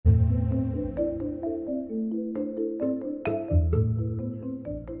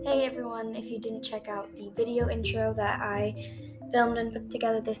you didn't check out the video intro that I filmed and put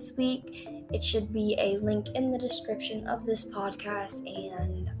together this week. It should be a link in the description of this podcast,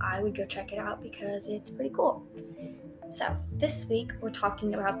 and I would go check it out because it's pretty cool. So, this week we're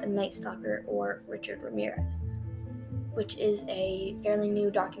talking about The Night Stalker, or Richard Ramirez, which is a fairly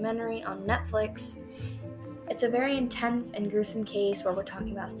new documentary on Netflix. It's a very intense and gruesome case where we're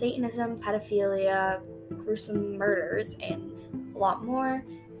talking about Satanism, pedophilia, gruesome murders, and a lot more.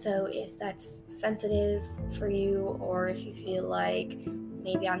 So if that's sensitive for you, or if you feel like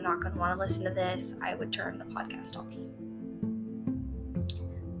maybe I'm not going to want to listen to this, I would turn the podcast off.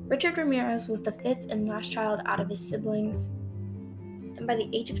 Richard Ramirez was the fifth and last child out of his siblings, and by the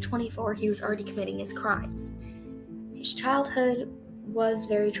age of 24, he was already committing his crimes. His childhood was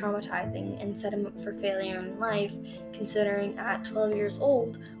very traumatizing and set him up for failure in life, considering at 12 years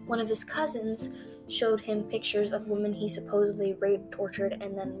old, one of his cousins showed him pictures of women he supposedly raped, tortured,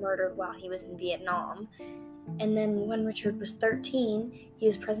 and then murdered while he was in Vietnam. And then when Richard was 13, he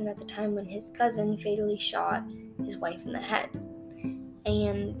was present at the time when his cousin fatally shot his wife in the head.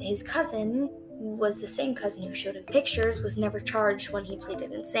 And his cousin was the same cousin who showed him pictures, was never charged when he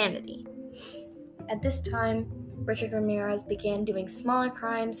pleaded insanity. At this time, Richard Ramirez began doing smaller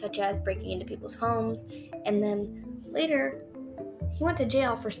crimes such as breaking into people's homes, and then later, he went to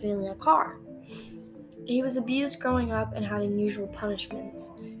jail for stealing a car. He was abused growing up and had unusual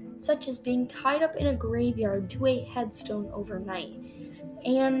punishments, such as being tied up in a graveyard to a headstone overnight,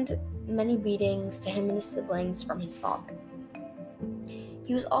 and many beatings to him and his siblings from his father.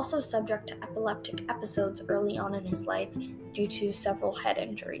 He was also subject to epileptic episodes early on in his life due to several head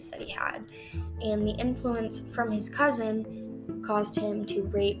injuries that he had, and the influence from his cousin caused him to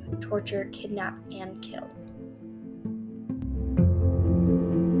rape, torture, kidnap, and kill.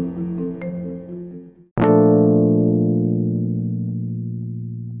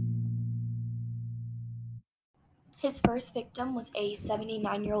 His first victim was a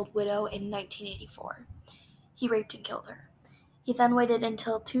 79-year-old widow in 1984. He raped and killed her. He then waited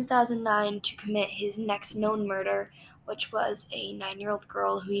until 2009 to commit his next known murder, which was a 9-year-old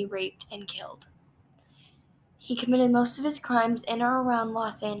girl who he raped and killed. He committed most of his crimes in or around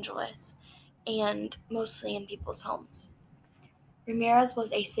Los Angeles, and mostly in people's homes. Ramirez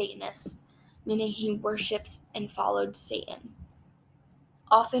was a Satanist, meaning he worshipped and followed Satan.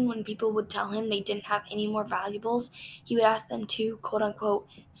 Often when people would tell him they didn't have any more valuables, he would ask them to, quote-unquote,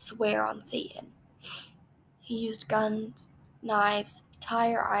 swear on Satan. He used guns, knives,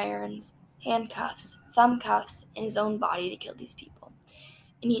 tire irons, handcuffs, thumb cuffs, and his own body to kill these people,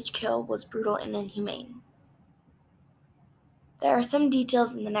 and each kill was brutal and inhumane. There are some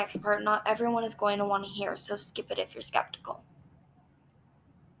details in the next part not everyone is going to want to hear, so skip it if you're skeptical.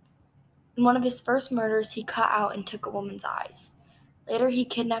 In one of his first murders, he cut out and took a woman's eyes. Later, he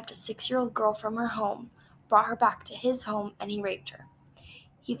kidnapped a 6-year-old girl from her home, brought her back to his home, and he raped her.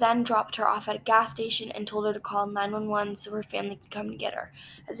 He then dropped her off at a gas station and told her to call 911 so her family could come and get her,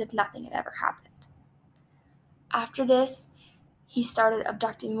 as if nothing had ever happened. After this, he started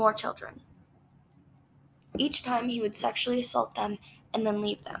abducting more children. Each time, he would sexually assault them and then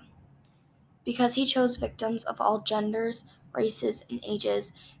leave them. Because he chose victims of all genders, races, and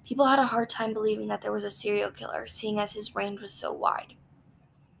ages, people had a hard time believing that there was a serial killer, seeing as his range was so wide.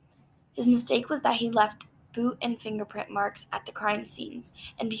 His mistake was that he left boot and fingerprint marks at the crime scenes,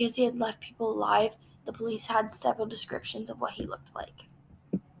 and because he had left people alive, the police had several descriptions of what he looked like.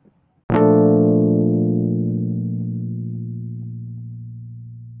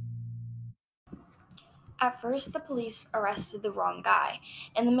 At first, the police arrested the wrong guy,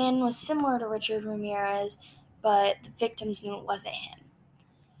 and the man was similar to Richard Ramirez, but the victims knew it wasn't him.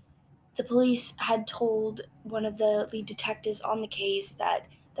 The police had told one of the lead detectives on the case that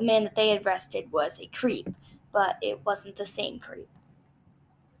the man that they had arrested was a creep, but it wasn't the same creep.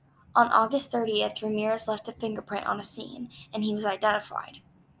 On August 30th, Ramirez left a fingerprint on a scene, and he was identified.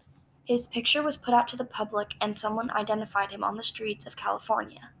 His picture was put out to the public, and someone identified him on the streets of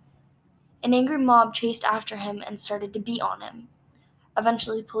California. An angry mob chased after him and started to beat on him.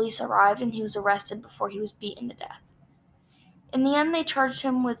 Eventually, police arrived, and he was arrested before he was beaten to death. In the end, they charged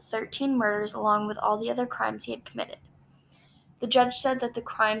him with 13 murders along with all the other crimes he had committed. The judge said that the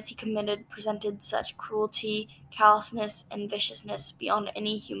crimes he committed presented such cruelty, callousness, and viciousness beyond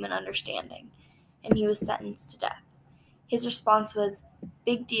any human understanding, and he was sentenced to death. His response was,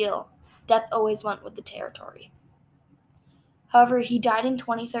 "Big deal, death always went with the territory." However, he died in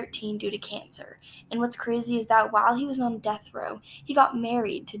 2013 due to cancer, and what's crazy is that while he was on death row, he got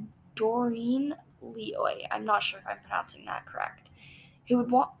married to Doreen Leoy, I'm not sure if I'm pronouncing that correct, who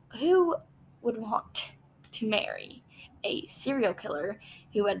would want to marry a serial killer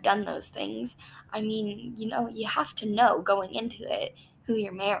who had done those things, I mean, you have to know going into it who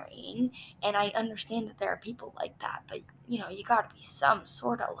you're marrying, and I understand that there are people like that, but, you gotta be some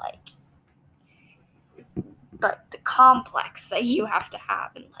sort of, but the complex that you have to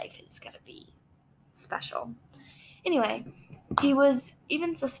have in life is gonna be special. Anyway, he was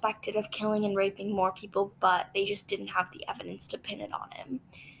even suspected of killing and raping more people, but they just didn't have the evidence to pin it on him.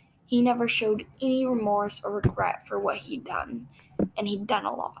 He never showed any remorse or regret for what he'd done, and he'd done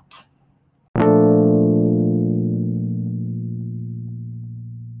a lot.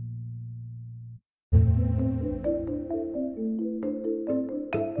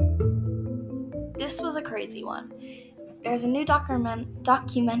 This was a crazy one. There's a new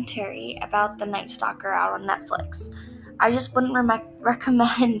documentary about the Night Stalker out on Netflix. I just wouldn't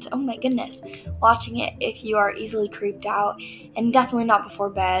recommend, oh my goodness, watching it if you are easily creeped out, and definitely not before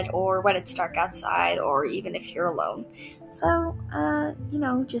bed or when it's dark outside or even if you're alone. So,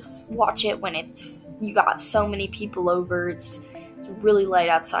 just watch it when you got so many people over, it's really light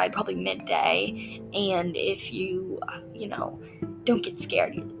outside, probably midday, and if you, don't get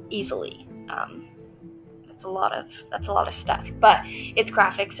scared easily. That's a lot of stuff, but it's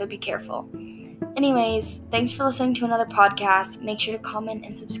graphic, so be careful. Anyways, thanks for listening to another podcast. Make sure to comment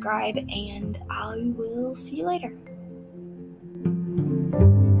and subscribe, and I will see you later.